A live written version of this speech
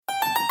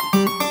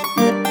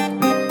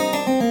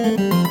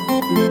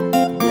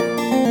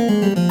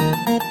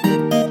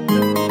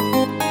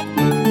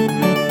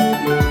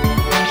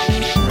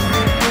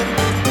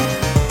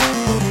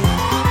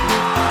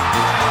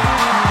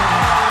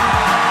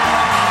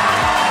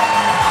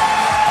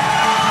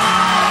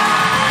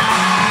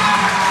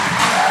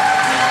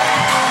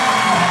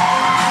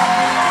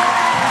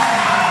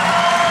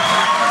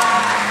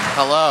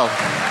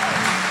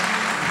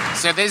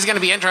know, this is going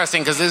to be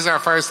interesting because this is our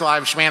first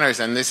live Schmanners,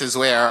 and this is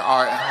where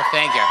our...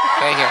 Thank you.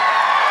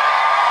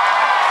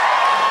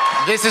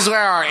 This is where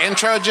our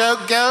intro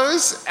joke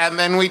goes, and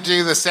then we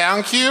do the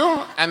sound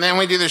cue, and then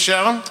we do the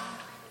show.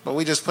 But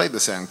we just played the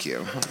sound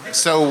cue.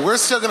 So we're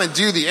still going to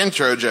do the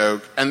intro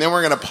joke, and then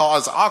we're going to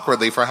pause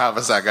awkwardly for half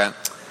a second,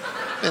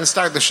 then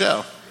start the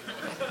show.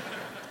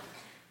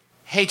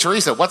 Hey,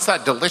 Teresa, what's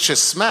that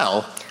delicious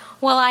smell?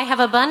 Well, I have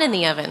a bun in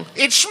the oven.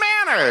 It's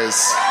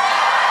Schmanners!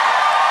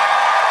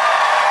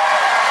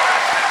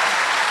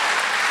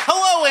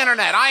 Hello,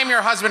 Internet. I am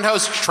your husband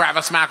host,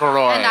 Travis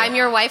McElroy. And I'm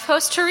your wife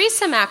host,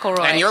 Teresa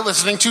McElroy. And you're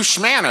listening to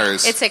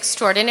Schmanners. It's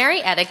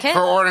extraordinary etiquette. For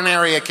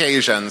ordinary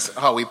occasions.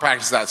 Oh, we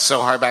practiced that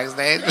so hard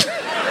backstage.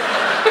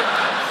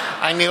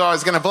 I knew I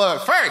was going to blow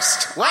it.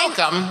 First,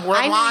 welcome. We're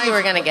live. I knew you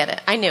were going to get it.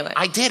 I knew it.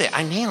 I did it.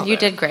 I nailed it. You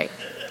did great.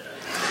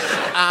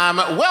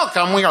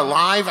 Welcome. We are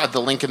live at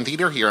the Lincoln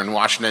Theater here in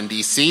Washington,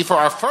 D.C. for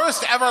our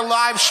first ever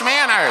live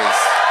Schmanners.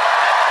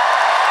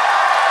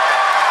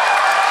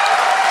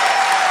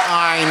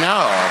 I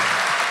know.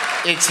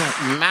 It's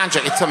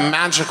magic. It's a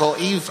magical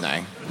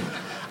evening.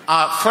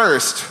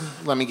 First,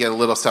 let me get a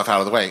little stuff out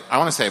of the way. I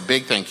want to say a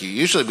big thank you.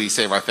 Usually we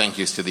save our thank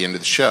yous to the end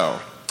of the show.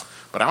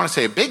 But I want to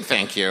say a big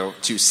thank you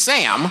to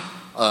Sam,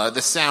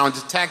 the sound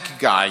tech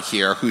guy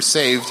here who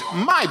saved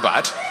my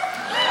butt.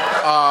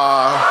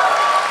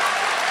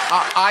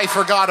 I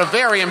forgot a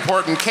very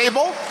important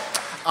cable.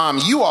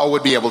 You all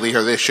would be able to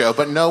hear this show,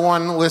 but no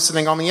one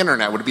listening on the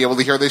internet would be able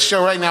to hear this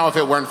show right now if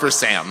it weren't for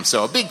Sam.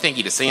 So a big thank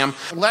you to Sam.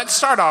 Let's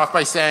start off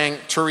by saying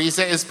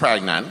Teresa is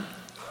pregnant.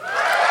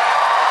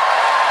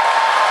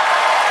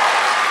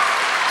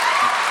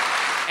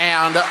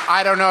 And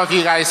I don't know if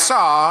you guys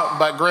saw,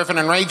 but Griffin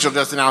and Rachel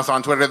just announced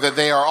on Twitter that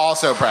they are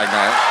also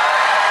pregnant.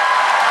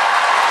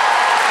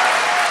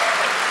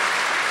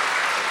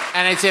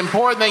 And it's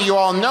important that you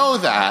all know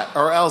that,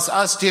 or else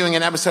us doing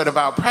an episode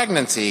about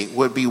pregnancy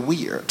would be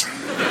weird.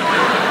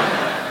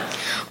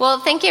 Well,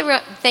 thank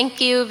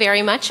you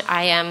very much.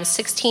 I am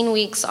 16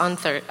 weeks on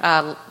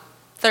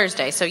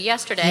Thursday, so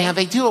yesterday. Yeah,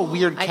 they do a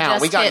weird count.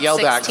 We got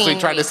yelled at because we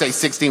tried to say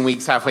 16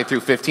 weeks halfway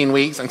through 15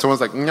 weeks, and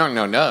someone's like,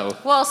 no.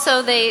 Well,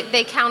 so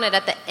they count it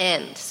at the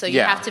end, so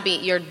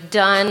you're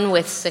done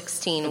with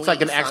 16 weeks. It's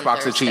like an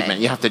Xbox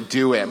achievement. You have to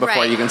do it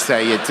before you can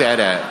say you did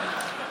it.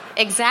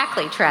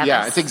 Exactly, Travis.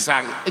 Yeah, it's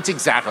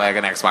exactly like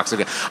an Xbox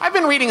achievement. I've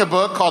been reading a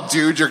book called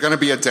Dude, You're Gonna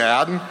Be a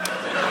Dad.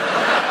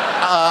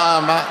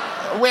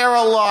 Where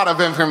a lot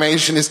of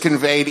information is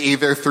conveyed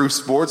either through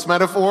sports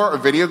metaphor or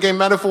video game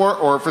metaphor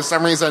or for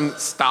some reason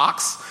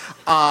stocks.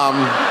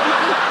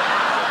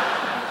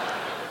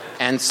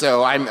 And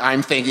so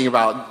I'm thinking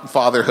about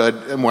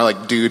fatherhood more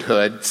like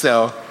dudehood.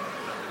 So,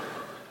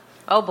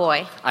 oh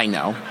boy, I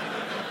know.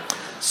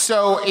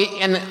 So,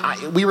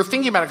 we were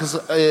thinking about it because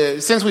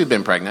since we've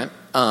been pregnant,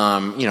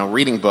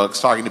 reading books,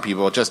 talking to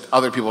people, just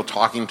other people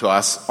talking to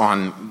us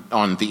on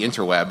the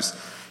interwebs.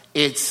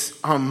 It's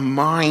a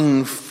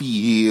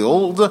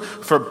minefield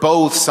for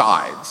both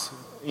sides.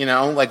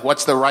 Like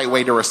what's the right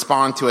way to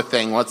respond to a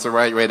thing? What's the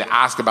right way to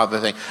ask about the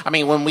thing? I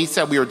mean, when we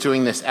said we were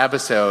doing this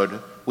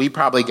episode, we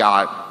probably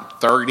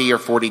got 30 or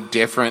 40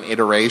 different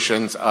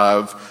iterations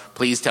of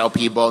please tell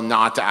people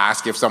not to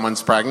ask if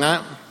someone's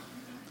pregnant.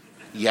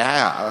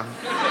 Yeah.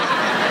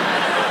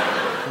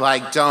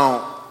 Like,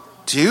 don't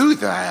do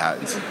that.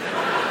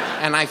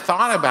 And I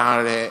thought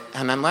about it,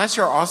 and unless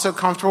you're also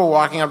comfortable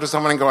walking up to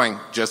someone and going,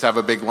 just have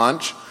a big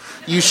lunch,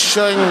 you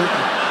shouldn't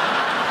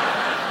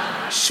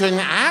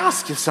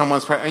ask if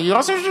someone's pregnant. You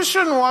also just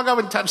shouldn't walk up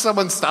and touch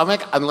someone's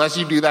stomach unless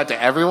you do that to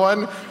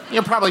everyone.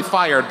 You're probably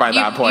fired by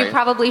that point. You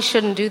probably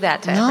shouldn't do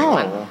that to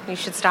everyone. You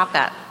should stop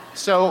that.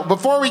 So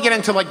before we get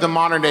into the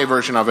modern day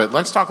version of it,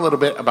 let's talk a little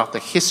bit about the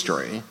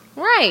history.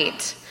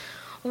 Right.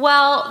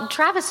 Well,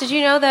 Travis, did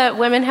you know that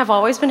women have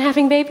always been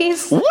having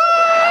babies? What?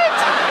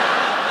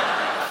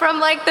 From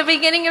the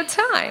beginning of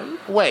time.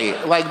 Wait,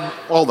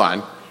 hold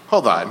on.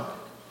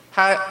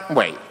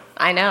 Wait.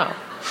 I know.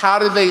 How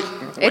did they...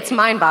 It's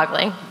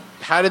mind-boggling.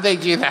 How did they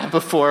do that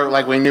before,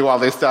 we knew all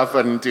this stuff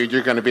and, Dude,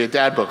 You're Gonna Be a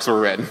Dad books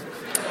were written?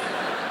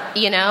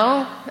 They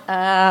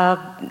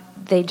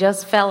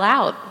just fell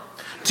out.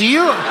 Do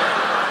you...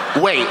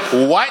 Wait,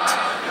 what?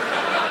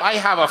 I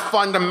have a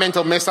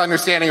fundamental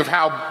misunderstanding of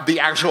how the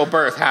actual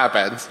birth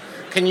happens.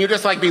 Can you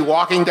just, be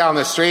walking down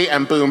the street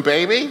and boom,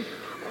 baby?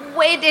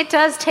 Wait, it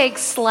does take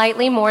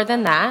slightly more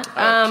than that.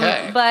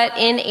 Okay. But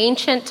in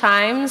ancient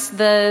times,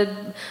 the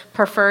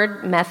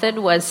preferred method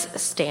was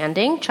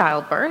standing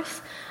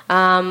childbirth,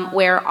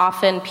 where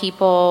often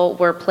people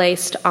were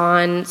placed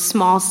on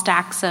small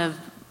stacks of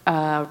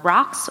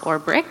rocks or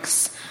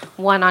bricks,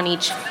 one on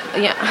each.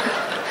 Yeah,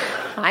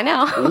 I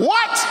know.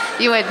 What?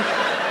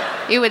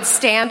 You would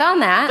stand on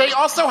that. They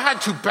also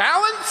had to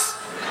balance?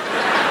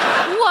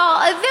 Well,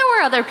 there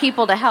were other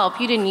people to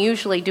help. You didn't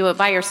usually do it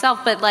by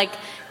yourself, but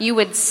you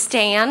would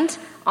stand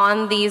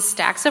on these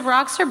stacks of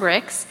rocks or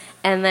bricks,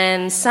 and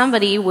then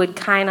somebody would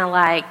kind of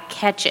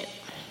catch it.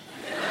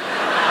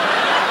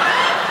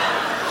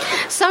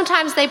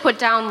 Sometimes they put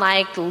down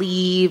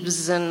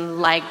leaves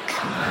and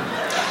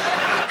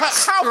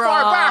How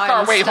far back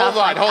are we? Hold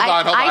on.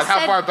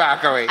 How far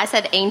back are we? I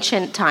said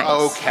ancient times.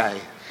 Okay.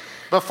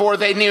 Before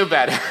they knew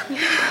better.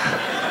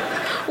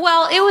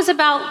 Well, it was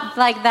about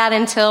like that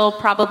until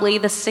probably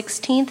the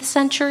 16th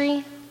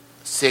century.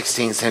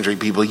 16th century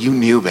people, you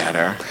knew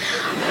better.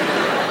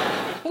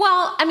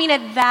 Well, I mean,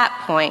 at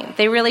that point,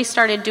 they really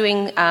started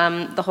doing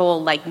the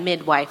whole like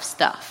midwife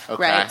stuff,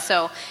 right?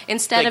 So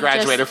instead of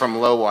graduated from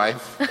low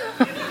wife.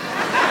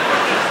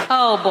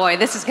 Oh boy,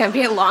 this is going to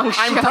be a long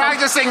show. I'm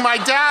practicing my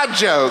dad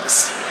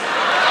jokes.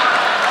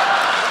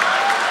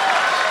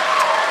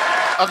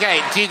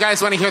 Okay, do you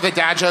guys want to hear the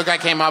dad joke I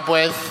came up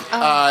with?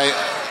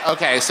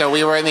 Okay, so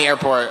we were in the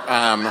airport.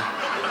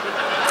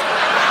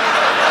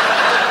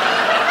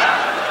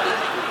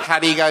 How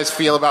do you guys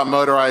feel about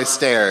motorized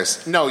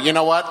stairs? No, you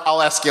know what?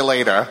 I'll ask you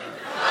later.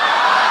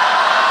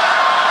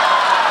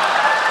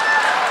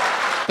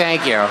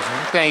 Thank you.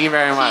 Thank you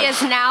very much. He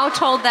has now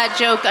told that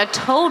joke a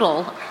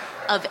total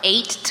of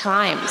 8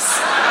 times.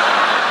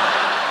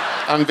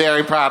 I'm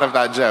very proud of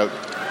that joke.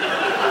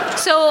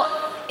 So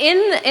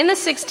in the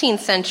 16th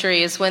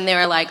century is when they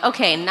were like,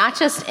 okay, not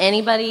just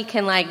anybody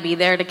can like be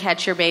there to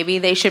catch your baby.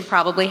 They should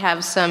probably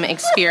have some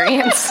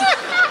experience.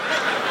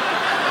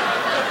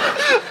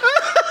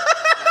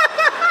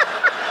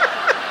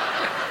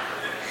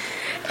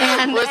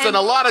 Listen,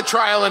 a lot of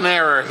trial and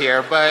error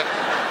here, but...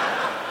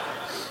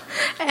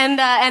 And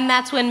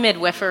that's when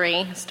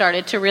midwifery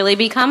started to really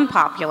become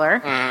popular.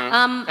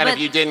 Mm-hmm. And if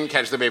you didn't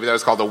catch the baby, that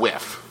was called a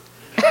whiff.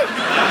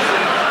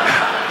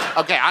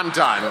 Okay, I'm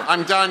done.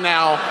 I'm done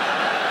now.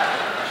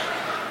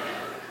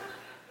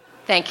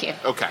 Thank you.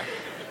 Okay.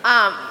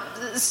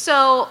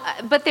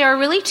 But there are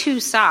really 2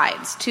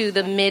 sides to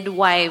the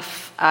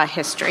midwife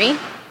history.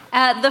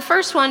 The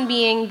first one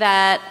being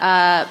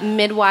that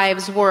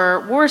midwives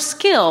were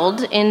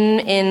skilled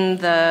in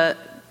the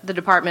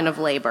Department of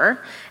Labor,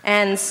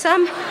 and that's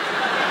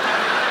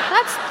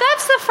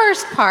the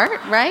first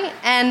part, right?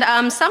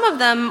 And some of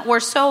them were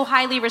so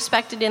highly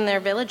respected in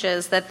their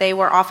villages that they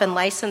were often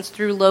licensed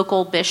through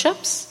local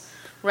bishops.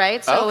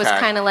 Right? So It was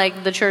kind of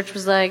like the church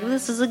was like,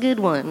 this is a good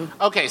one.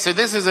 Okay, so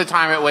this is a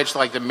time at which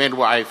like the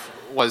midwife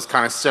was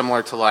kind of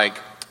similar to like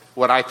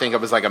what I think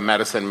of as like a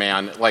medicine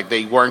man. Like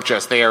they weren't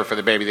just there for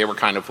the baby, they were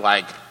kind of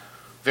like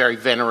very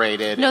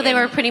venerated. No, they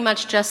were pretty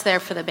much just there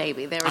for the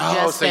baby. They were just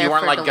there for so you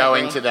weren't like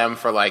delivery. going to them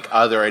for like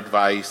other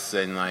advice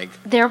and like...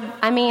 There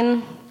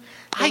wasn't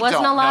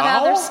a lot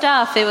of other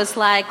stuff. It was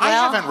like, well... I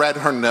haven't read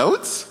her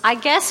notes. I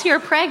guess you're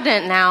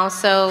pregnant now,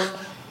 so...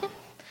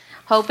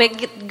 Hope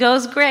it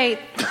goes great.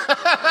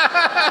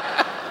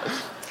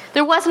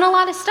 There wasn't a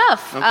lot of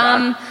stuff.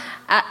 Okay.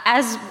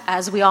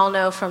 As we all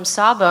know from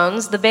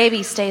Sawbones, the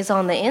baby stays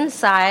on the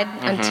inside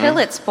until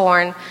it's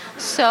born.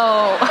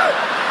 So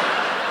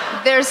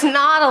there's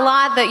not a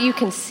lot that you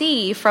can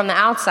see from the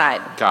outside.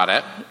 Got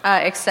it.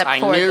 Except for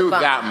the I knew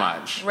bump. that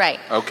much.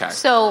 Right. Okay.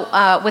 So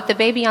with the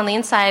baby on the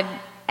inside,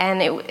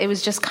 and it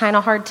was just kind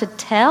of hard to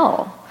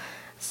tell.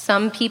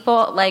 Some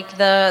people, like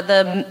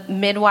the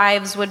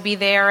midwives would be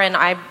there, and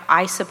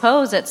I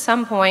suppose at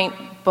some point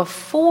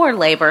before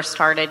labor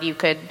started, you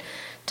could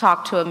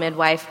talk to a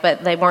midwife,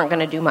 but they weren't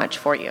going to do much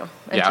for you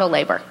until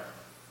labor.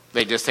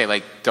 They just say,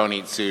 like, don't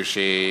eat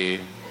sushi.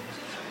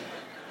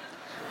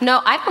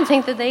 No, I don't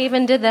think that they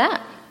even did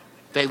that.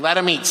 They let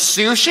them eat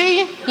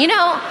sushi? You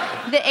know,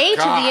 the age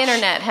of the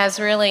internet has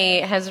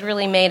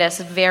really made us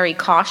very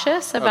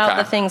cautious about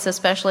the things,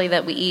 especially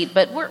that we eat.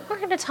 But we're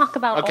going to talk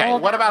about all that. Okay,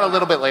 what about a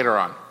little bit later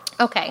on?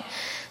 Okay,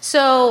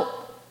 so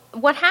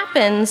what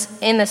happens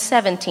in the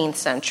 17th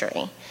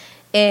century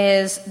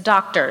is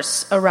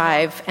doctors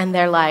arrive and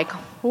they're like,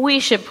 we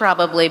should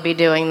probably be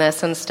doing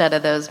this instead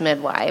of those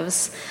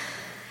midwives.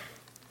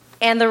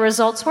 And the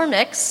results were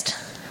mixed.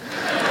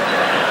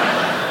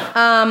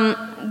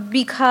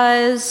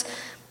 Because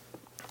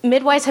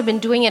midwives have been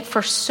doing it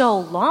for so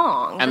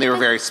long. And they were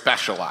very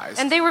specialized.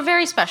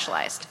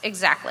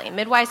 Exactly.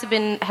 Midwives had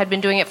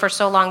been doing it for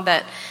so long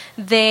that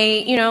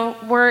they,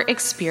 were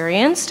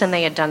experienced and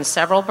they had done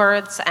several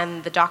births,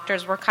 and the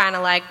doctors were kind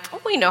of like,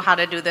 we know how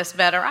to do this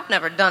better. I've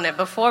never done it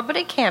before, but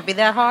it can't be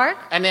that hard.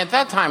 And at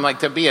that time, like,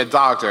 to be a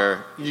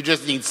doctor, you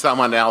just need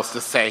someone else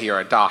to say you're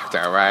a doctor,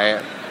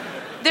 right?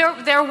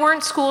 There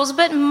weren't schools,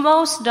 but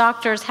most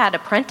doctors had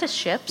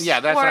apprenticeships. Yeah,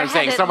 that's what I'm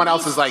saying. Someone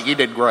else is like, you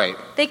did great.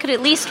 They could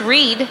at least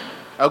read.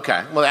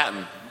 Okay, well, that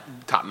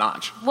top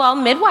notch. Well,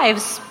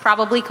 midwives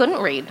probably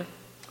couldn't read.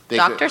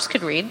 Doctors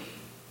could read.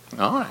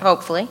 All right.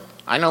 Hopefully.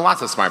 I know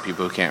lots of smart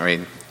people who can't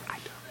read.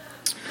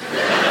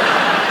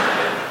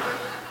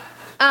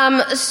 I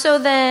don't. So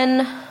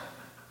then,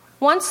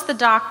 once the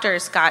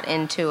doctors got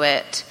into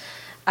it,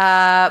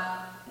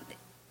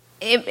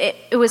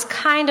 it was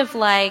kind of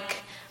like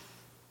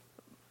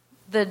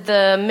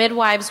the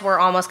midwives were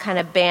almost kind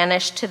of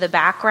banished to the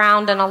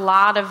background, and a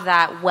lot of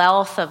that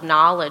wealth of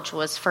knowledge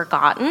was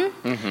forgotten,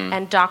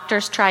 and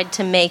doctors tried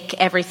to make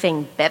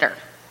everything better.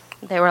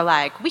 They were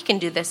like, we can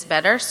do this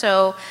better.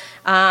 So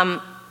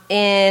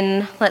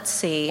let's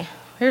see,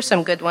 here's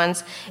some good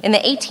ones. In the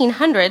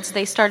 1800s,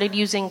 they started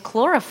using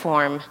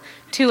chloroform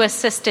to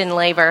assist in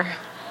labor.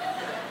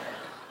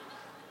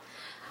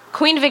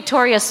 Queen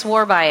Victoria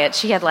swore by it.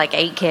 She had like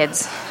 8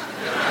 kids.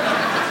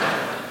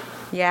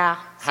 Yeah.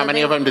 How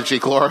many of them did she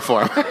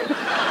chloroform?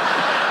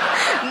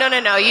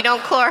 No. You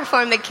don't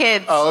chloroform the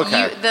kids. Oh,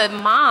 okay. The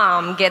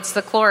mom gets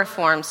the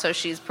chloroform, so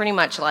she's pretty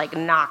much like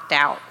knocked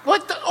out.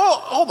 What?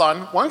 Hold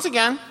on. Once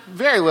again,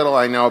 very little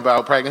I know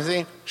about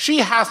pregnancy. She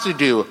has to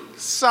do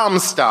some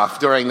stuff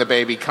during the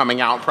baby coming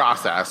out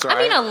process, right?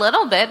 I mean, a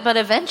little bit, but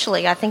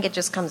eventually I think it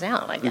just comes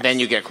out, I guess. And then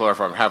you get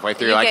chloroform halfway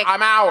through. You're like,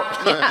 I'm out.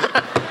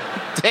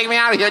 Yeah. Take me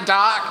out of here,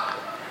 doc.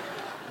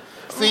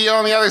 See you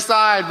on the other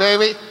side,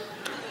 baby.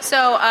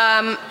 So,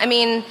 I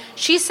mean,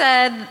 she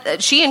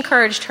said she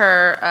encouraged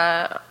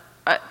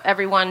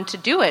everyone to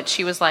do it.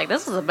 She was like,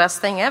 "This is the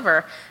best thing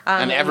ever."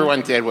 And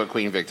everyone did what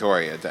Queen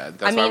Victoria did.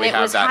 That's why we it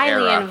have was that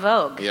highly era. in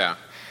vogue. Yeah.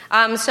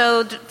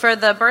 So for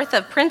the birth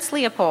of Prince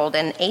Leopold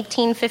in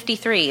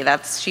 1853,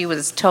 she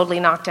was totally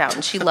knocked out,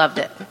 and she loved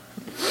it.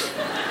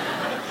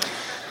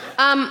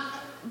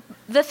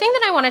 The thing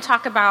that I want to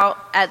talk about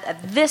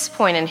at this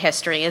point in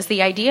history is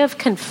the idea of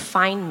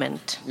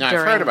confinement Now,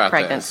 during I've heard about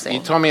pregnancy. this.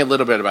 You told me a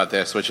little bit about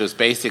this, which was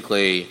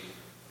basically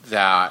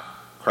that,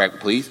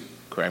 please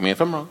correct me if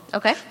I'm wrong.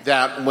 Okay.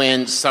 That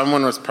when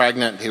someone was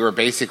pregnant, they were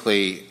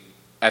basically,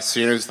 as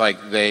soon as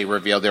they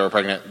revealed they were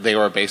pregnant, they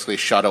were basically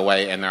shut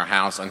away in their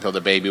house until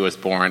the baby was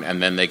born,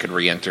 and then they could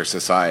re-enter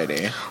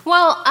society.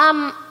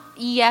 Well,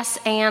 yes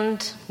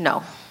and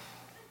no.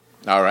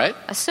 All right.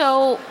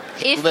 So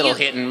if Little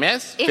hit and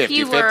miss,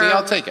 50-50,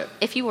 I'll take it.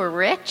 If you were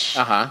rich,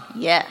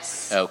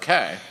 yes.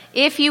 Okay.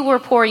 If you were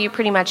poor, you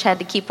pretty much had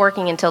to keep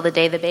working until the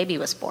day the baby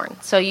was born.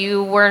 So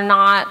you were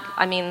not,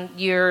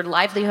 your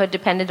livelihood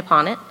depended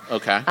upon it.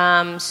 Okay.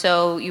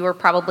 So you were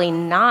probably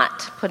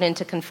not put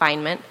into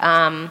confinement.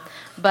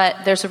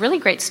 But there's a really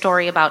great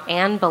story about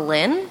Anne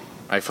Boleyn.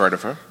 I've heard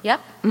of her.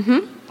 Yep.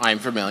 Mm-hmm. I'm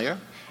familiar.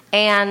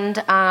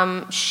 And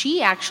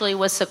she actually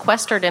was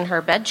sequestered in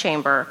her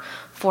bedchamber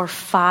for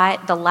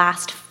the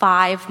last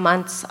 5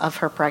 months of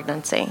her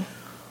pregnancy.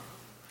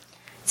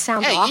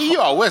 Sounds awful. You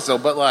all whistle,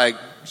 but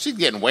she's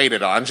getting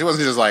waited on. She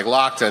wasn't just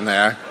locked in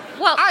there.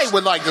 Well, I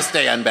would like to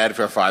stay in bed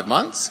for 5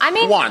 months.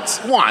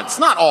 Once,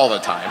 not all the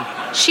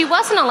time. She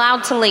wasn't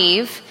allowed to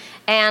leave,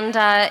 and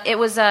it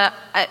was a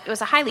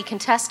highly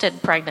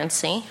contested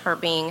pregnancy, her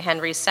being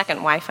Henry's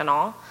second wife and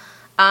all.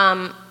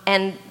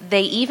 And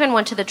they even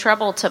went to the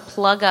trouble to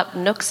plug up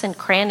nooks and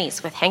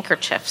crannies with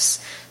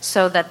handkerchiefs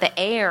so that the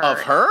air... Of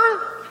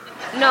her?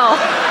 No.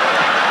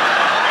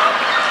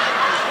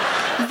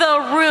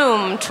 The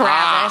room,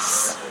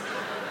 Travis.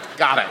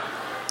 Got it.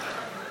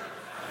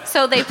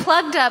 So they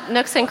plugged up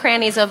nooks and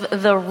crannies of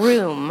the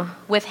room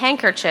with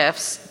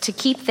handkerchiefs to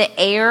keep the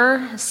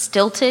air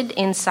stilted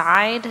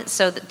inside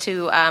so that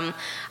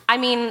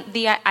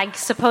I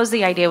suppose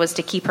the idea was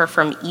to keep her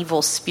from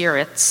evil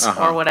spirits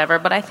or whatever,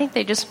 but I think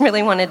they just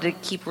really wanted to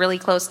keep really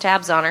close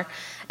tabs on her.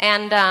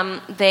 And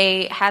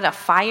they had a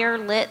fire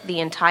lit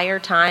the entire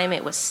time.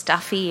 It was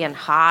stuffy and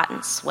hot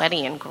and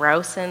sweaty and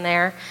gross in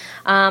there.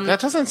 That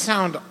doesn't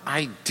sound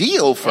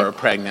ideal for a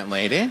pregnant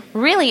lady.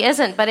 Really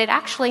isn't, but it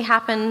actually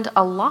happened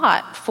a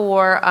lot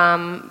for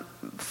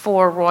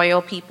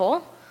royal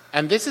people.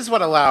 And this is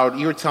what allowed,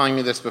 you were telling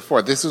me this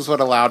before, this is what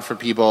allowed for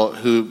people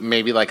who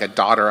maybe a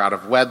daughter out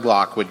of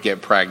wedlock would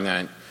get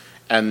pregnant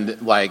and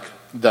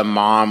the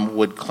mom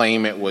would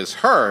claim it was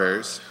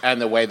hers,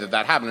 and the way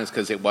that happened is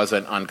because it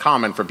wasn't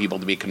uncommon for people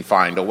to be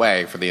confined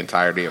away for the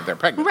entirety of their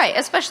pregnancy. Right,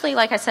 especially,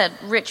 like I said,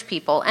 rich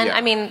people.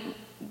 And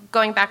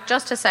going back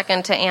just a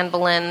second to Anne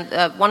Boleyn,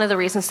 one of the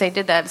reasons they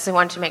did that is they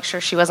wanted to make sure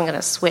she wasn't going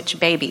to switch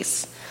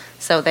babies.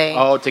 So they...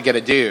 Oh, to get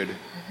a dude.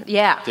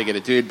 Yeah. To get a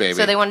dude baby.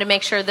 So they wanted to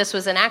make sure this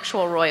was an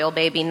actual royal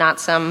baby, not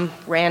some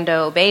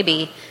rando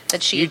baby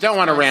that she... You don't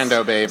want a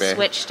rando baby.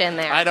 Switched in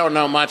there. I don't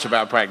know much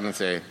about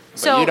pregnancy, but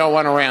so, you don't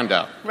want a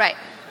rando. Right.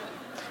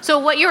 So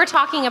what you were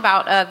talking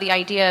about, the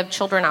idea of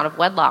children out of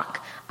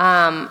wedlock,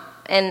 and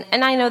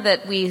I know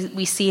that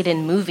we see it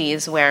in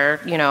movies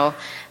where,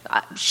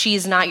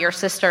 she's not your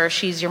sister,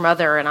 she's your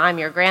mother, and I'm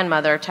your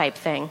grandmother type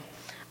thing.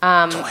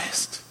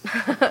 Twist.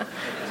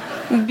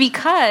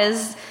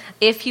 Because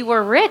if you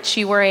were rich,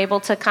 you were able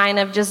to kind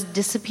of just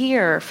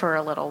disappear for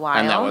a little while.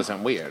 And that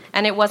wasn't weird.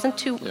 And it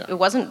wasn't it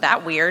wasn't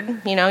that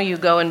weird. You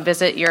go and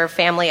visit your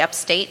family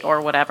upstate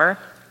or whatever,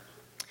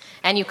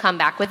 and you come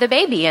back with a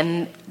baby,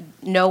 and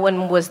no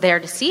one was there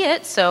to see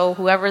it, so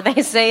whoever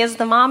they say is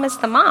the mom,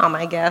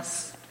 I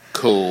guess.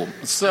 Cool.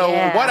 So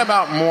what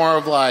about more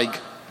of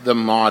the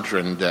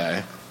modern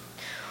day?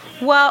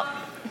 Well,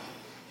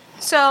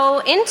 so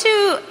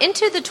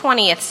into the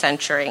 20th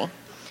century,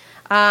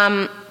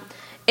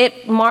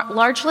 it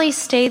largely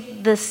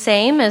stayed the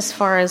same as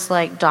far as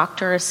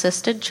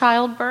doctor-assisted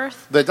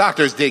childbirth. The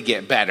doctors did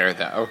get better,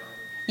 though.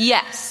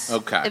 Yes.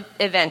 Okay.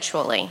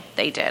 Eventually,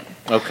 they did.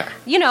 Okay.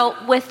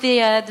 With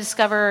the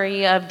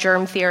discovery of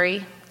germ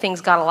theory,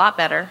 things got a lot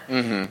better.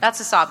 Mm-hmm. That's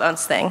a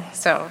Sawbones thing,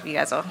 so you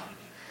guys will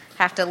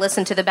have to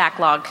listen to the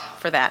backlog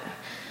for that.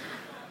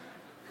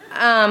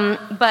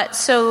 But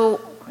so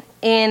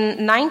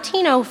in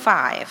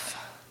 1905,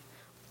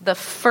 the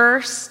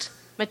first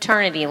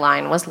maternity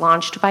line was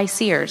launched by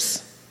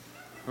Sears.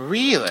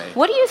 Really?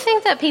 What do you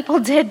think that people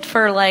did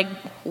for, like,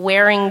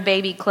 wearing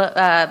baby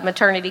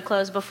maternity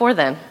clothes before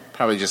then?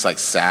 Probably just like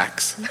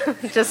sacks.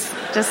 just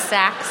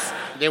sacks.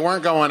 They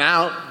weren't going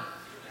out.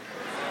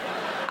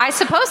 I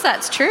suppose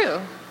that's true.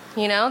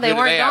 You know, they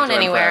weren't going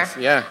anywhere. Impress.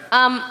 Yeah.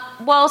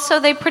 Well, so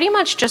they pretty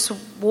much just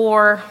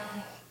wore,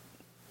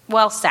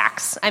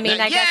 sacks. I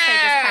mean, I guess they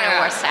just kind of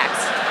wore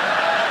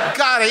sacks.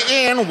 Got it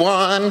in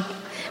one.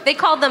 They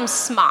called them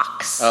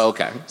smocks. Oh,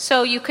 okay.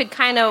 So you could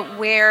kind of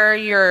wear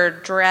your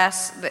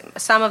dress,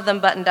 some of them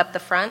buttoned up the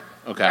front,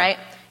 okay. Right?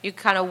 You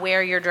kind of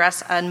wear your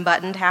dress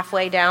unbuttoned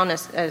halfway down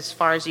as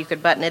far as you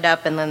could button it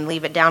up and then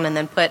leave it down and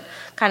then put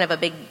kind of a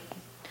big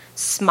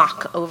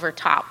smock over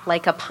top,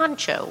 like a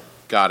poncho.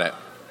 Got it.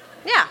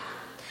 Yeah.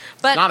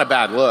 But it's not a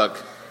bad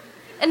look.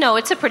 No,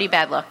 it's a pretty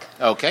bad look.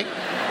 Okay.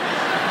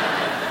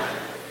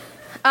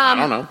 I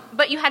don't know.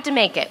 But you had to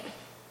make it.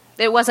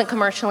 It wasn't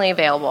commercially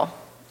available.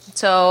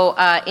 So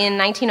in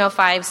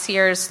 1905,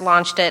 Sears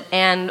launched it,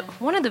 and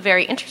one of the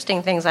very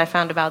interesting things I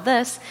found about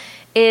this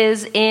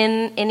is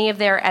in any of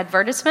their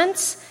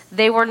advertisements,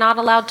 they were not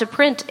allowed to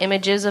print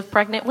images of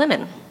pregnant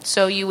women.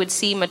 So you would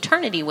see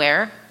maternity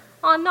wear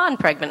on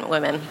non-pregnant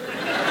women.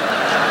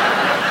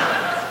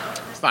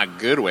 It's not a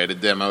good way to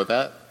demo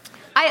that.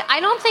 I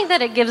don't think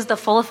that it gives the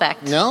full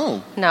effect.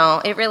 No.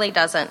 No, it really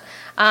doesn't.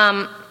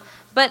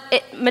 But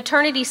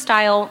maternity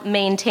style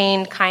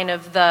maintained kind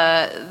of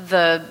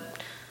the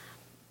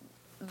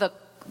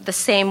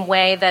same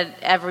way that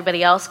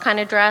everybody else kind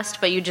of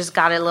dressed, but you just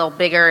got it a little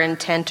bigger and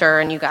tenter,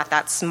 and you got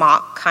that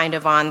smock kind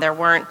of on. There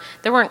weren't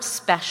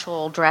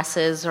special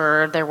dresses,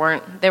 or there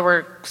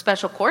were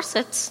special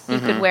corsets you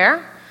could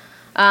wear.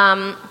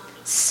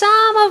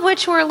 Some of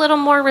which were a little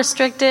more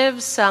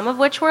restrictive, some of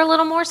which were a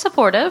little more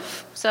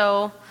supportive.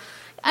 So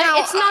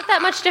it's not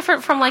that much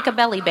different from like a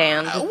belly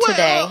band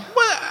today.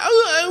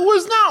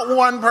 Was not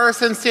one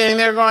person standing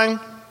there going,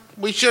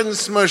 "We shouldn't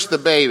smush the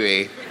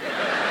baby"?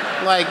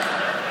 Like,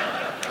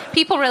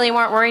 people really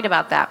weren't worried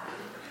about that.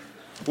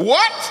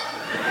 What?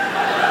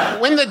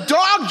 When the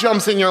dog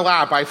jumps in your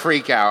lap, I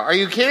freak out. Are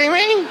you kidding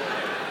me?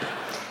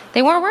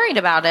 They weren't worried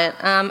about it.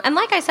 And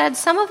like I said,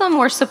 some of them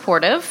were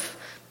supportive,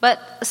 but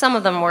some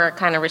of them were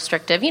kind of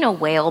restrictive. You know,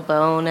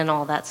 whalebone and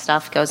all that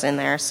stuff goes in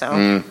there,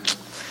 so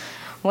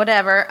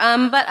whatever.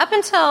 But up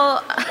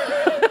until...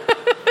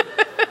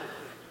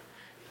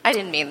 I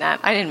didn't mean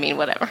that. I didn't mean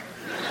whatever.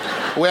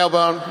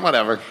 Whalebone,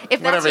 whatever.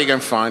 Whatever you can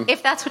find.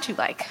 If that's what you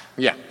like.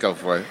 Yeah, go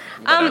for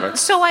it.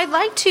 So I'd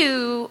like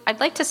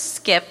to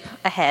skip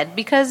ahead,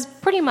 because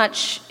pretty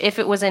much if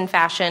it was in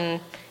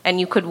fashion and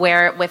you could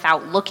wear it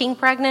without looking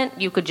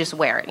pregnant, you could just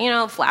wear it. You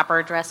know,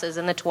 flapper dresses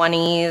in the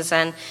 20s,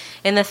 and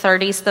in the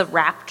 30s the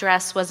wrap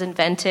dress was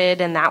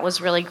invented, and that was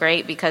really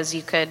great because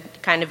you could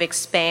kind of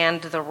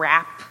expand the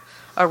wrap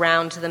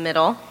around the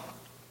middle.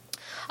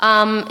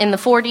 In the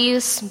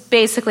 40s,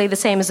 basically the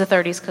same as the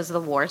 30s because of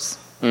the wars.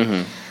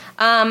 Mm-hmm.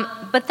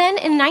 But then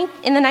in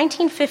the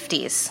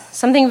 1950s,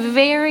 something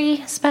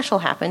very special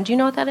happened. Do you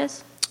know what that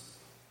is?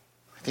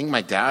 I think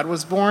my dad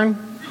was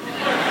born.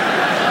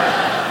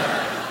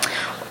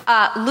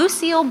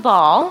 Lucille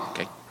Ball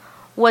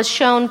was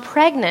shown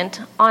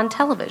pregnant on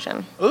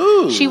television.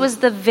 Ooh. She was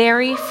the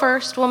very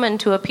first woman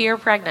to appear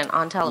pregnant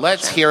on television.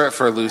 Let's hear it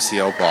for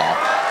Lucille Ball.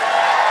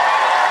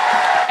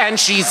 And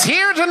she's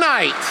here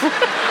tonight.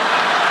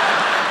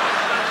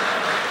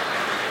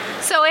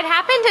 So it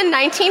happened in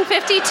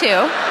 1952.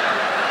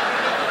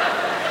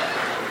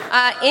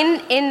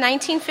 In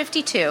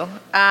 1952,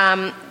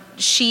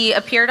 she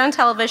appeared on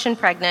television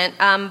pregnant,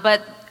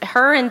 but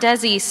her and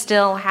Desi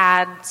still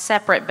had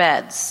separate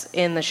beds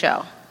in the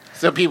show.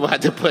 So people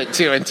had to put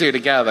two and two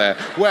together.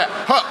 Well,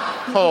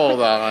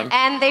 hold on.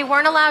 And they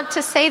weren't allowed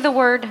to say the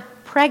word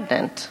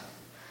pregnant.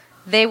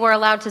 They were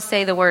allowed to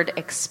say the word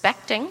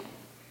expecting.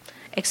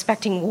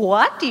 Expecting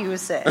what, do you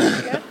say?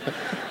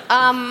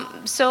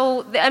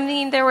 So, I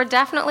mean, there were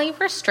definitely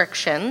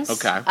restrictions.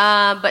 Okay.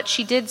 But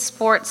she did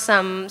sport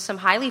some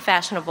highly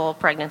fashionable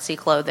pregnancy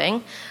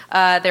clothing.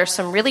 There's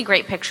some really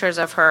great pictures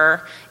of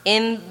her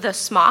in the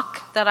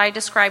smock that I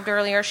described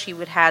earlier. She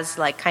has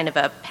like kind of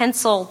a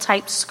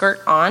pencil-type skirt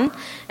on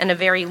and a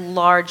very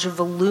large,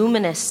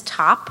 voluminous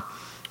top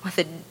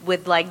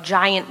with like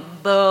giant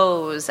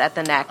bows at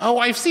the neck. Oh,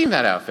 I've seen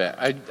that outfit.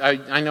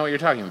 I know what you're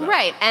talking about.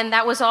 Right, and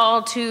that was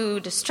all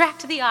to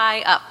distract the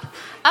eye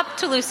up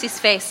to Lucy's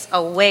face,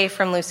 away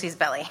from Lucy's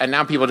belly. And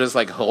now people just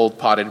like hold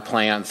potted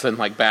plants and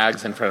like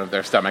bags in front of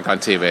their stomach on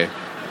TV.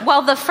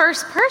 Well, the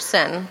first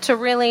person to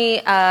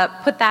really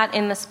put that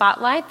in the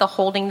spotlight, the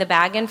holding the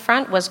bag in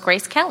front, was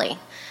Grace Kelly.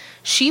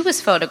 She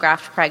was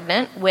photographed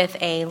pregnant with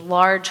a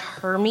large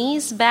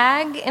Hermes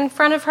bag in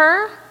front of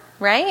her,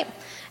 right?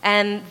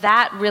 And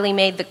that really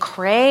made the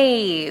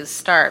craze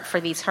start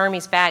for these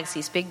Hermes bags,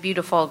 these big,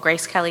 beautiful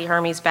Grace Kelly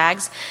Hermes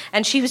bags.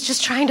 And she was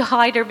just trying to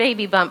hide her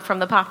baby bump from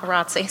the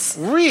paparazzis.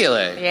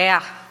 Really?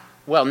 Yeah.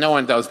 Well, no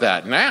one does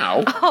that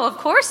now. Oh, of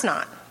course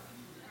not.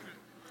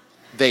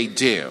 They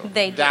do.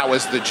 They do. That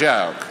was the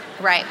joke.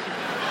 Right.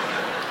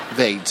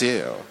 They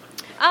do.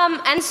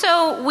 And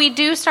so we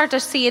do start to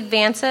see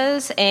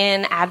advances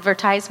in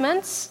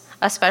advertisements.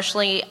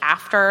 especially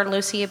after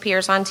Lucy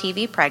appears on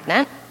TV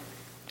pregnant.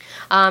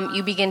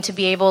 You begin to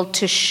be able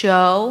to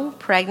show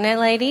pregnant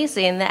ladies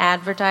in the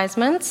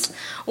advertisements,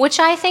 which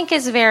I think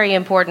is very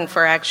important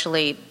for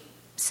actually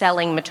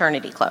selling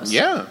maternity clothes.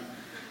 Yeah.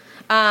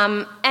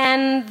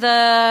 And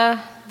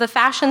the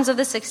fashions of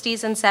the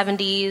 60s and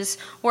 70s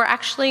were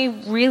actually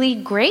really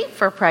great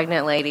for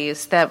pregnant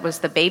ladies. That was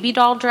the baby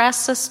doll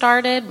dress that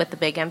started with the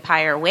big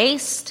empire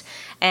waist.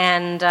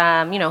 And,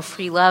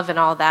 Free Love and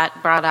all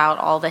that brought out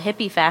all the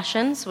hippie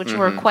fashions, which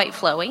were quite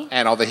flowy.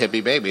 And all the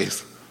hippie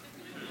babies.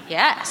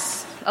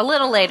 Yes. A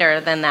little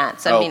later than that.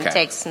 So, it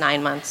takes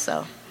 9 months,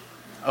 so.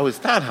 Oh, is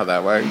that how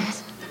that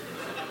works?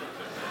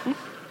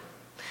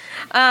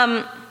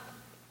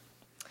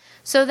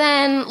 So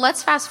then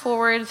let's fast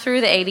forward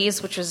through the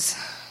 80s, which is,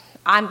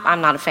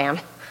 I'm not a fan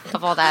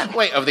of all that.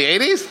 Wait, of the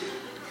 80s?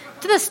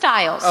 To the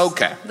styles.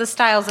 Okay. The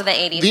styles of the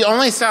 80s. The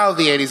only style of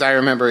the 80s I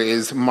remember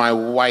is my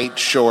white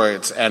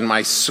shorts and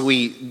my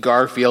sweet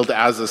Garfield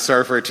as a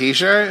surfer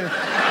t-shirt.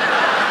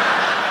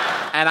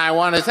 And I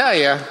want to tell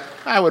you,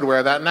 I would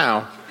wear that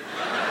now.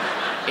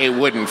 It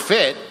wouldn't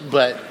fit,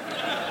 but...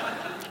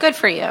 Good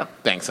for you.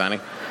 Thanks, honey.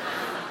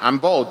 I'm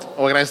bold.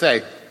 What can I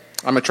say?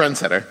 I'm a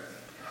trendsetter.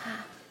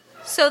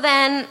 So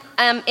then,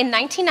 in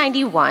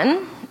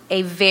 1991,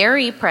 a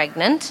very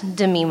pregnant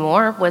Demi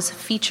Moore was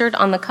featured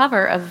on the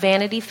cover of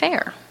Vanity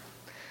Fair.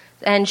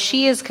 And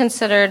she is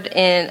considered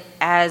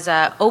as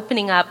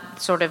opening up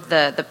sort of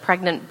the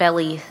pregnant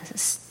belly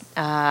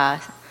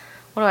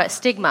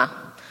stigma.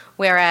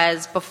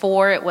 Whereas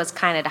before it was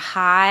kind of to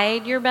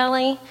hide your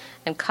belly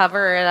and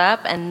cover it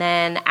up. And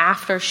then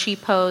after she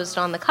posed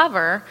on the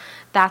cover,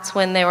 that's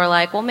when they were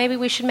like, well, maybe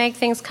we should make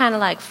things kind of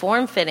like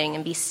form-fitting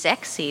and be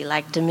sexy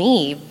like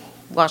Demi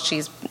while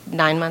she's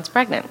 9 months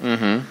pregnant.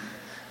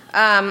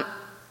 Mm-hmm.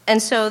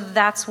 And so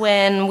that's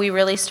when we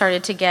really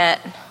started to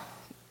get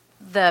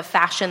the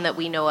fashion that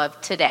we know of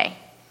today.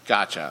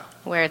 Gotcha.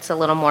 Where it's a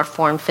little more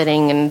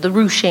form-fitting and the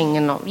ruching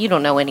and all, you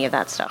don't know any of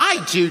that stuff.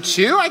 I do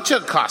too. I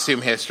took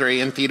costume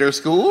history in theater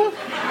school.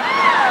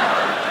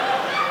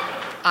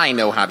 I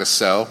know how to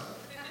sew.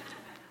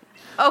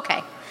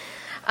 Okay.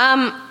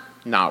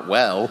 Not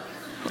well.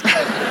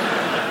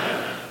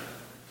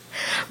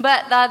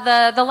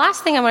 But the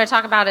last thing I want to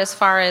talk about as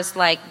far as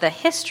like the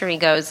history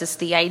goes is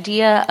the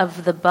idea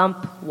of the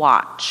bump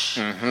watch.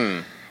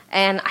 Mm-hmm.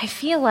 And I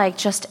feel like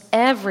just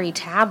every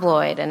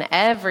tabloid and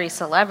every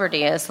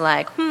celebrity is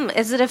like,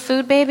 is it a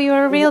food baby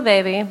or a real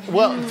baby?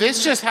 Well,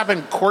 this just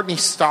happened. Courtney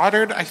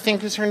Stoddard, I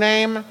think is her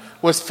name,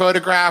 was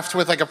photographed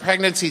with like a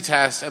pregnancy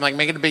test and like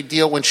making a big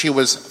deal when she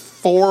was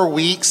 4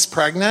 weeks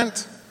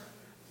pregnant.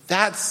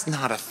 That's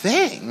not a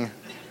thing.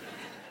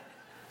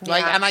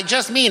 Like, Yeah. and I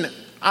just mean,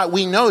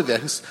 we know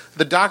this.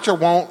 The doctor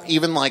won't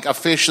even like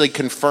officially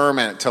confirm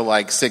it till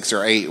like 6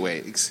 or 8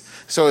 weeks.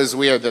 So it was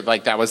weird that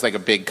like that was like a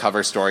big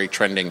cover story,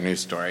 trending news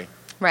story.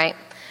 Right.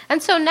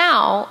 And so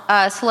now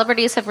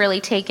celebrities have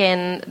really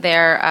taken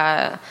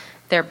their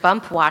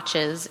bump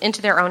watches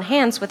into their own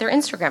hands with their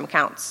Instagram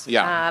accounts.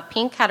 Yeah.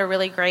 Pink had a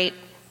really great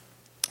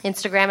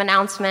Instagram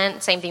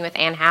announcement. Same thing with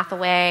Anne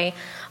Hathaway.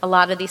 A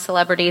lot of these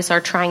celebrities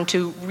are trying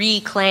to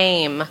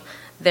reclaim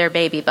their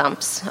baby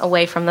bumps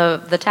away from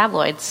the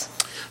tabloids.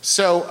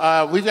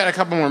 So we've got a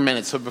couple more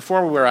minutes. So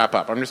before we wrap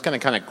up, I'm just going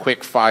to kind of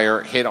quick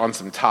fire hit on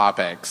some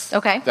topics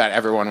that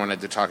everyone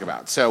wanted to talk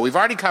about. So we've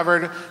already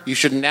covered you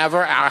should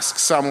never ask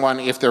someone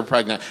if they're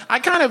pregnant.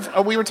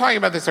 We were talking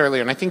about this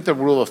earlier, and I think the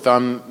rule of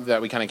thumb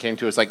that we kind of came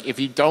to is like if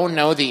you don't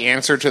know the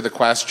answer to the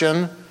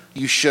question,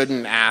 you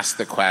shouldn't ask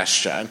the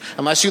question.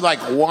 Unless you like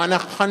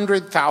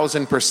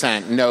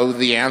 100,000% know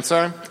the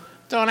answer,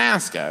 don't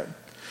ask it.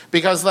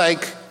 Because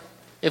like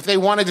if they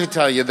wanted to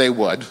tell you, they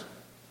would.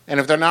 And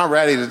if they're not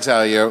ready to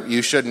tell you,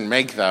 you shouldn't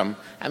make them.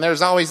 And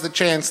there's always the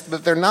chance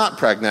that they're not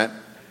pregnant,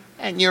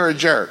 and you're a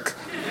jerk.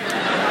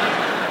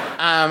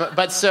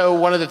 But so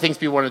one of the things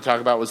people wanted to talk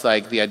about was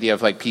like the idea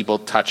of like people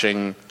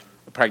touching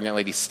a pregnant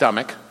lady's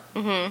stomach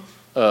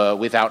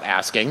without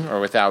asking or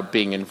without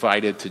being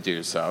invited to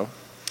do so.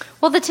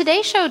 Well, the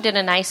Today Show did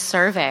a nice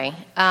survey,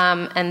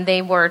 and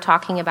they were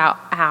talking about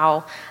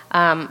how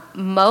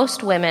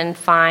most women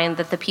find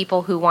that the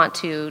people who want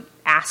to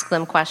ask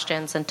them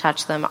questions and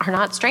touch them are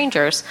not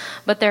strangers,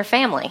 but they're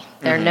family.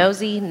 They're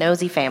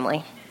nosy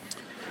family.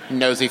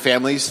 Nosy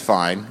families,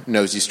 fine.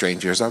 Nosy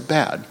strangers are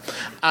bad.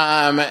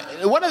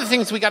 One of the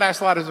things we got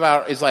asked a lot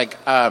about is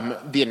like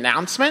the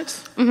announcement.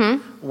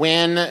 Mm-hmm.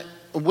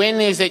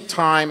 When is it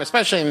time,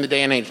 especially in the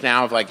day and age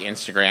now of like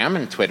Instagram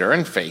and Twitter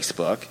and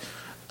Facebook,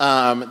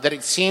 that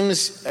it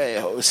seems,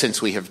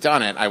 since we have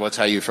done it, I will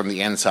tell you from the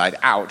inside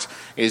out,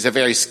 is a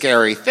very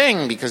scary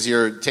thing because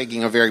you're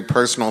taking a very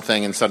personal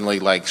thing and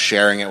suddenly like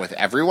sharing it with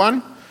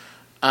everyone.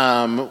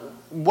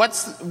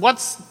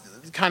 What's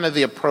kind of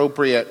the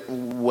appropriate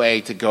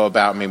way to go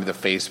about maybe the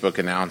Facebook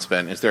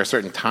announcement? Is there a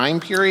certain time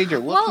period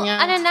you're looking at?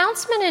 Well, an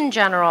announcement in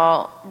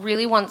general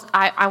really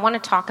I want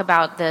to talk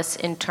about this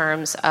in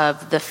terms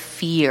of the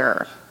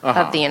fear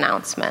of the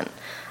announcement.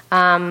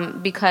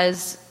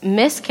 Because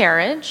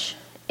miscarriage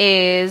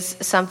is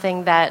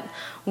something that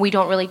we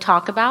don't really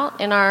talk about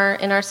in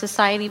our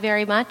society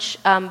very much,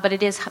 but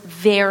it is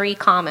very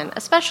common,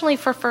 especially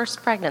for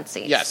first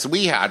pregnancies. Yes,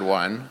 we had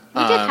one.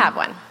 We did have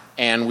one.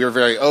 And we're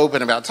very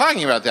open about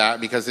talking about that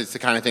because it's the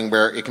kind of thing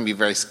where it can be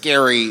very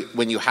scary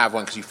when you have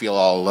one because you feel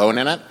all alone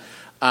in it.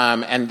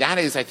 And that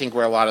is, I think,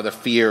 where a lot of the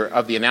fear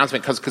of the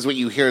announcement, because what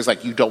you hear is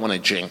like, you don't want to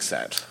jinx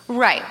it.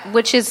 Right,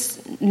 which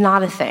is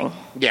not a thing.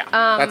 Yeah,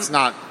 that's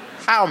not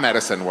how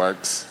medicine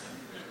works.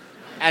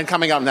 And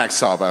coming up next,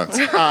 Sawbones.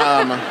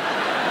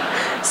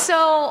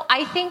 So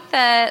I think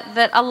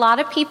that a lot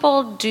of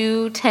people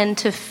do tend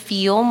to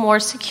feel more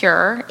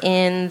secure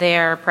in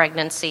their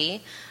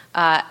pregnancy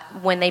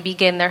when they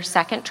begin their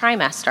second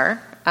trimester,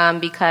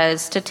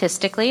 because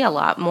statistically a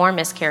lot more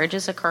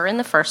miscarriages occur in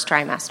the first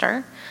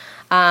trimester.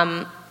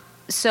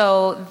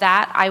 So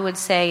that, I would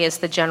say, is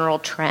the general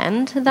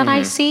trend that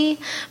I see.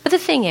 But the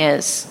thing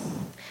is,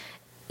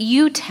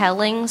 you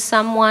telling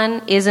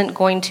someone isn't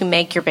going to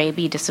make your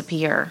baby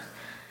disappear.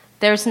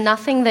 There's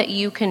nothing that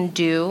you can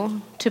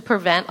do to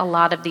prevent a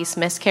lot of these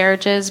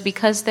miscarriages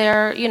because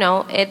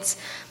it's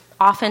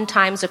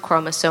oftentimes a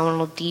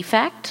chromosomal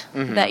defect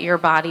that your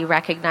body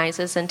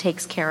recognizes and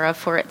takes care of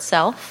for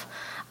itself.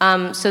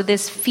 So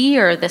this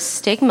fear, this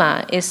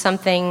stigma, is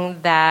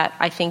something that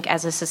I think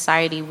as a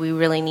society we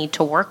really need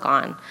to work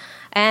on.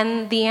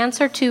 And the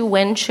answer to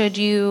when should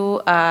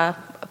you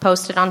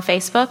post it on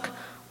Facebook?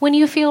 When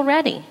you feel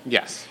ready.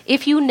 Yes.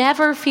 If you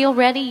never feel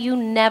ready, you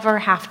never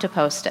have to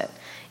post it.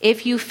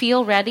 If you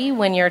feel ready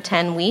when you're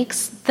 10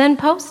 weeks, then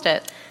post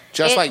it.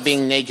 Just like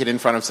being naked in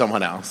front of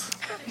someone else.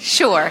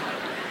 Sure.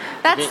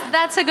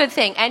 That's a good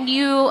thing. And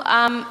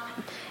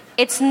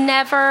it's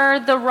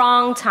never the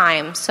wrong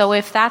time. So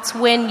if that's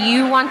when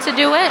you want to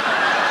do it,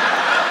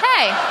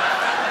 hey.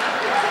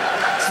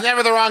 It's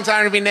never the wrong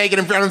time to be naked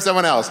in front of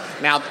someone else.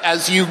 Now,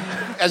 as you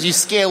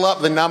scale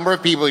up the number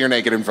of people you're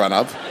naked in front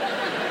of,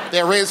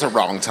 there is a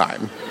wrong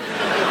time.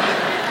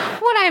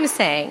 What I'm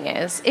saying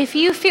is, if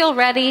you feel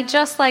ready,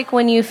 just like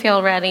when you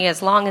feel ready,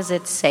 as long as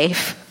it's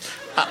safe.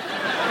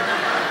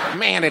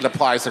 Man, it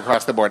applies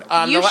across the board.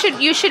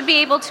 You should be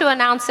able to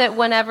announce it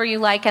whenever you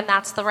like, and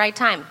that's the right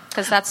time,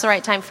 because that's the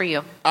right time for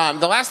you.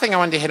 The last thing I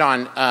wanted to hit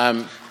on...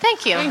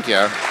 Thank you. Thank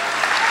you.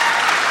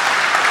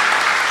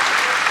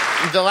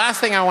 The last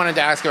thing I wanted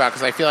to ask about,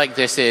 because I feel like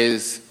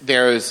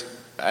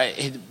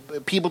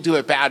people do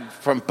it bad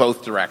from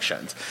both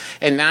directions.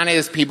 And that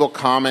is people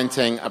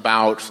commenting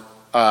about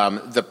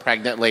the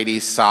pregnant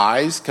lady's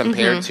size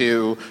compared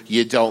to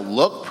you don't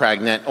look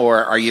pregnant,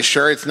 or are you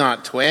sure it's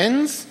not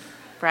twins?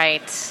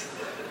 Right.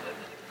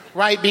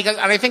 Right, and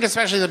I think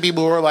especially the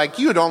people who are like,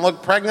 you don't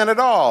look pregnant at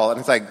all. And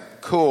it's like,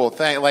 cool,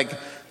 like,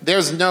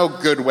 there's no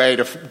good way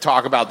to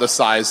talk about the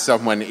size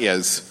someone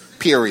is,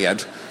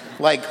 period.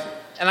 Like,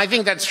 and I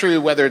think that's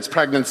true whether it's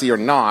pregnancy or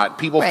not.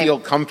 People feel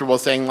comfortable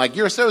saying, like,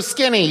 you're so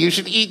skinny, you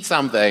should eat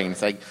something.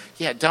 It's like,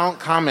 yeah, don't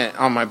comment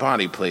on my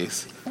body,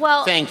 please.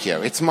 Well, thank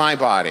you. It's my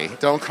body.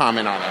 Don't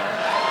comment on it.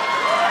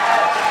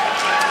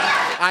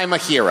 I'm a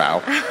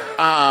hero.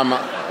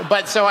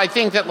 But so I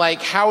think that,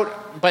 like,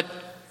 but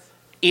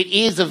it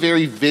is a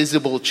very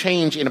visible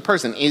change in a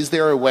person. Is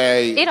there a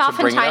way it to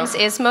oftentimes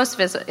bring it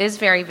up? is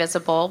very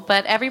visible,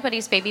 but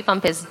everybody's baby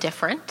bump is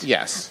different.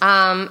 Yes.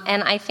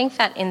 And I think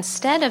that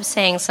instead of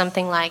saying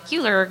something like,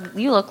 you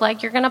look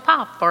like you're going to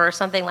pop, or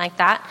something like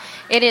that,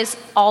 it is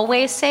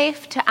always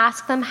safe to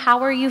ask them, how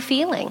are you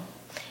feeling?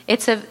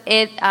 It's a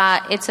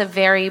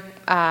very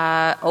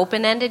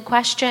open-ended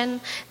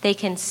question. They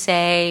can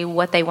say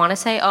what they want to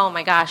say. Oh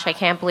my gosh, I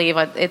can't believe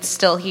it's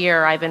still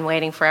here. I've been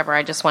waiting forever.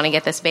 I just want to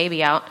get this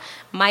baby out.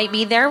 Might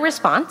be their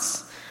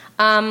response.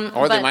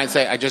 Or they might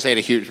say, I just ate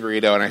a huge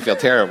burrito and I feel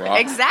terrible.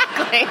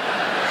 Exactly.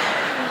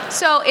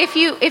 So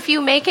if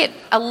you make it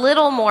a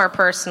little more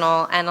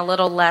personal and a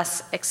little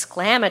less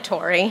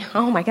exclamatory,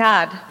 oh my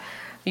God,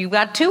 you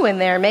got 2 in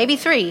there, maybe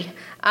 3.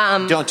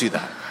 Don't do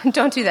that.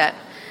 Don't do that.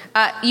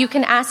 You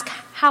can ask,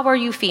 how are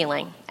you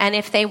feeling? And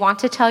if they want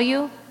to tell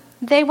you,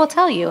 they will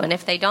tell you. And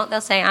if they don't,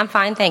 they'll say, I'm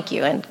fine, thank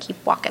you, and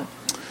keep walking.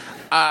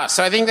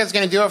 So I think that's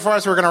going to do it for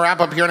us. We're going to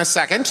wrap up here in a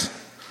second.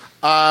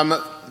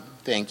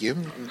 Thank you.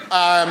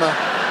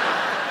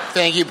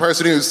 Thank you,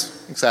 person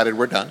who's excited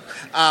we're done.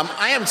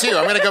 I am too.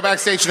 I'm going to go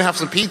backstage and have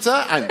some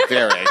pizza. I'm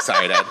very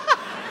excited.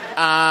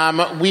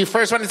 We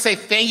first want to say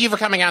thank you for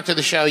coming out to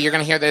the show. You're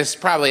going to hear this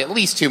probably at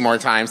least 2 more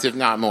times, if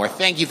not more.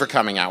 Thank you for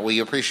coming out. We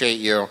appreciate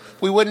you.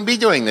 We wouldn't be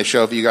doing this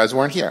show if you guys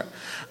weren't here.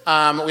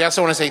 We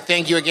also want to say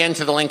thank you again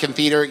to the Lincoln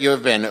Theater. You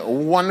have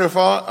been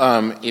wonderful.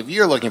 If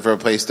you're looking for a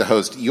place to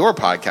host your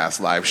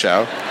podcast live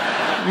show,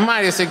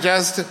 might I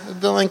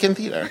suggest the Lincoln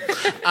Theater.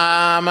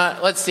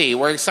 Let's see.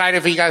 We're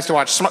excited for you guys to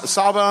watch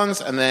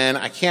Sawbones, and then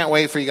I can't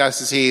wait for you guys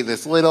to see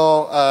this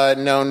little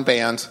known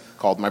band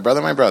called My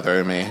Brother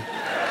and Me.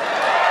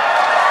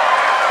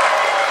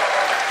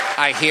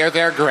 I hear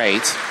they're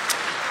great.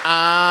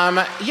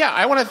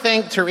 I want to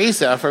thank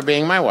Teresa for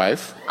being my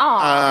wife.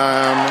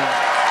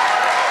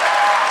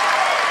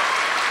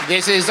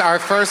 This is our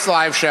first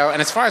live show,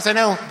 and as far as I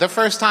know, the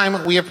first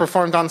time we have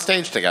performed on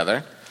stage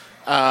together.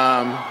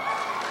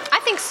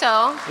 I think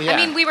so. Yeah. I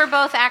mean, we were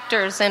both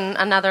actors in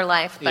another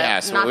life,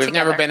 but so not we've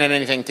together. never been in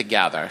anything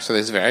together, so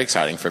this is very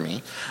exciting for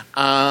me.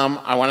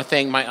 I want to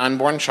thank my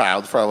unborn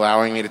child for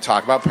allowing me to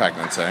talk about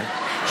pregnancy.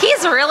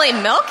 He's really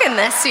milking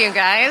this, you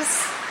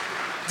guys.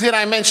 Did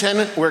I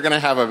mention we're going to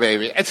have a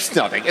baby? It's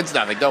nothing.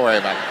 Don't worry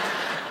about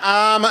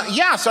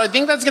it. So I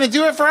think that's going to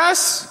do it for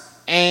us.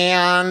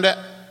 And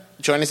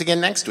join us again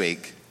next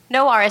week.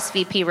 No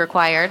RSVP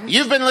required.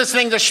 You've been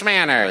listening to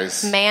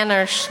Schmanners.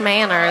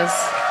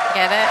 Schmanners.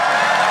 Get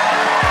it?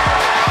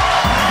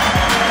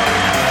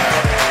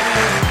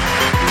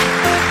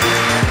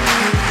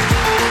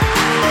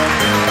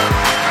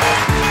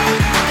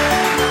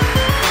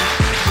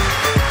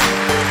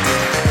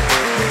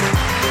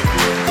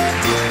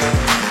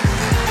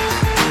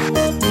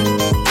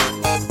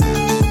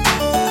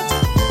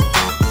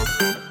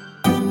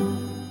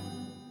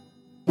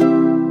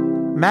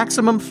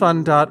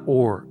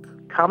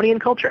 MaximumFun.org. Comedy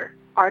and culture.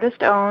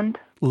 Artist owned.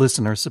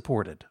 Listener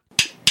supported.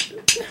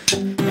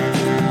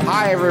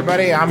 Hi,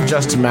 everybody. I'm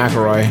Justin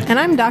McElroy. And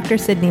I'm Dr.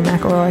 Sydney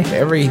McElroy.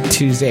 Every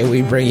Tuesday,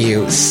 we bring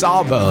you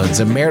Sawbones,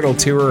 a marital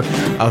tour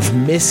of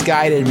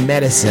misguided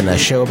medicine, a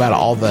show about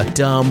all the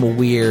dumb,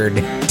 weird,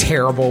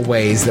 terrible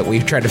ways that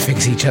we've tried to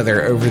fix each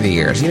other over the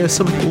years. You know,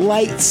 some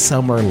light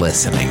summer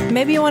listening.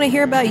 Maybe you want to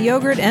hear about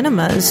yogurt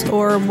enemas,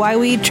 or why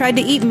we tried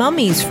to eat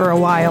mummies for a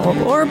while,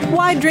 or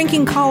why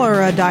drinking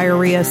cholera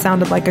diarrhea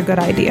sounded like a good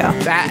idea.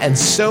 That and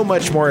so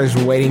much more is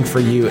waiting for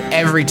you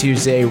every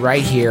Tuesday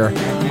right here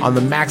on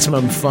the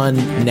Maximum Fun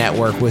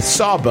Network with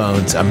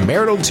Sawbones, a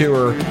marital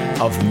tour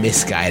of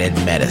misguided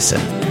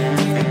medicine.